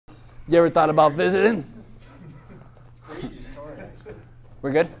You ever thought about visiting? Crazy story.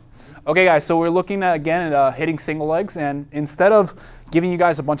 We're good? Okay, guys, so we're looking at, again, at hitting single legs. And instead of giving you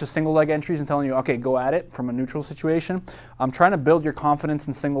guys a bunch of single leg entries and telling you, okay, go at it from a neutral situation, I'm trying to build your confidence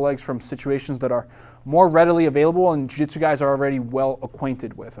in single legs from situations that are more readily available and jiu-jitsu guys are already well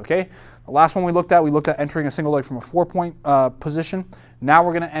acquainted with, okay? The last one we looked at entering a single leg from a 4-point position. Now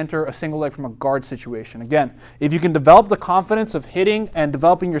we're going to enter a single leg from a guard situation. Again, if you can develop the confidence of hitting and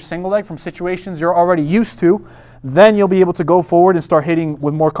developing your single leg from situations you're already used to, then you'll be able to go forward and start hitting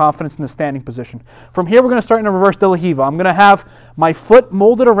with more confidence in the standing position. From here, we're going to start in a reverse de la Riva. I'm going to have my foot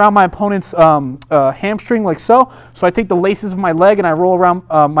molded around my opponent's hamstring like so. So I take the laces of my leg and I roll around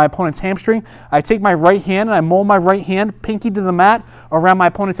my opponent's hamstring. I take my right hand and I mold my right hand pinky to the mat around my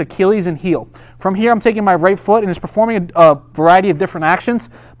opponent's Achilles and heel. From here, I'm taking my right foot and it's performing a variety of different actions,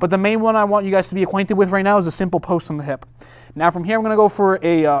 but the main one I want you guys to be acquainted with right now is a simple post on the hip. Now from here, I'm going to go for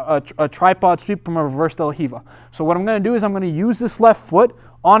a tripod sweep from a reverse de la Riva. So what I'm going to do is I'm going to use this left foot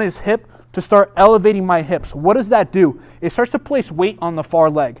on his hip to start elevating my hips. What does that do? It starts to place weight on the far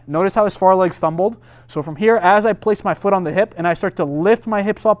leg. Notice how his far leg stumbled? So from here, as I place my foot on the hip and I start to lift my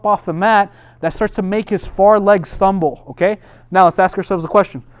hips up off the mat, that starts to make his far leg stumble, okay? Now let's ask ourselves a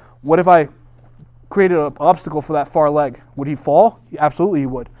question. What if I created an obstacle for that far leg? Would he fall? Absolutely he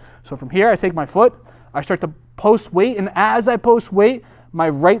would. So from here, I take my foot, I start to post weight, and as I post weight, my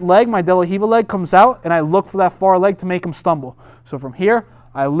right leg, my de la Riva leg, comes out, and I look for that far leg to make him stumble. So from here,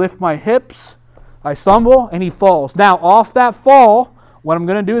 I lift my hips, I stumble, and he falls. Now, off that fall, what I'm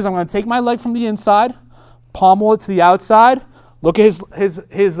going to do is I'm going to take my leg from the inside, pommel it to the outside. Look at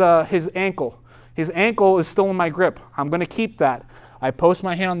his ankle. His ankle is still in my grip. I'm going to keep that. I post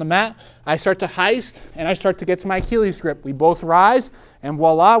my hand on the mat, I start to heist, and I start to get to my Achilles grip. We both rise, and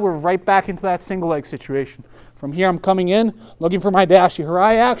voila, we're right back into that single leg situation. From here, I'm coming in, looking for my dashi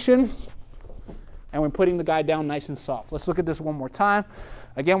harai action, and we're putting the guy down nice and soft. Let's look at this one more time.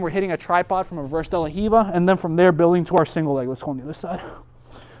 Again, we're hitting a tripod from a reverse de la Riva, and then from there, building to our single leg. Let's go on the other side.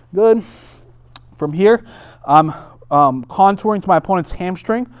 Good. From here, I'm contouring to my opponent's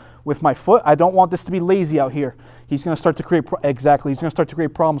hamstring with my foot. I don't want this to be lazy out here. He's going to start to create, he's going to start to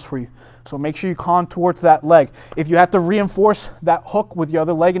create problems for you. So make sure you contour to that leg. If you have to reinforce that hook with the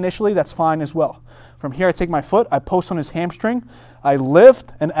other leg initially, that's fine as well. From here, I take my foot, I post on his hamstring, I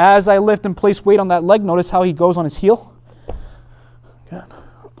lift, and as I lift and place weight on that leg, notice how he goes on his heel. Good.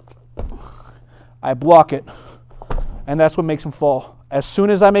 I block it, and that's what makes him fall. As soon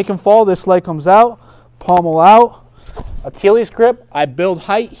as I make him fall, this leg comes out, pommel out, Achilles grip, I build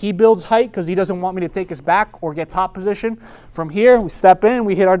height, he builds height because he doesn't want me to take his back or get top position. From here, we step in,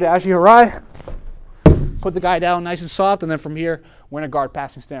 we hit our dashi harai, put the guy down nice and soft, and then from here, we're in a guard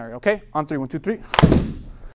passing scenario, okay? On 3, 1, 2, 3.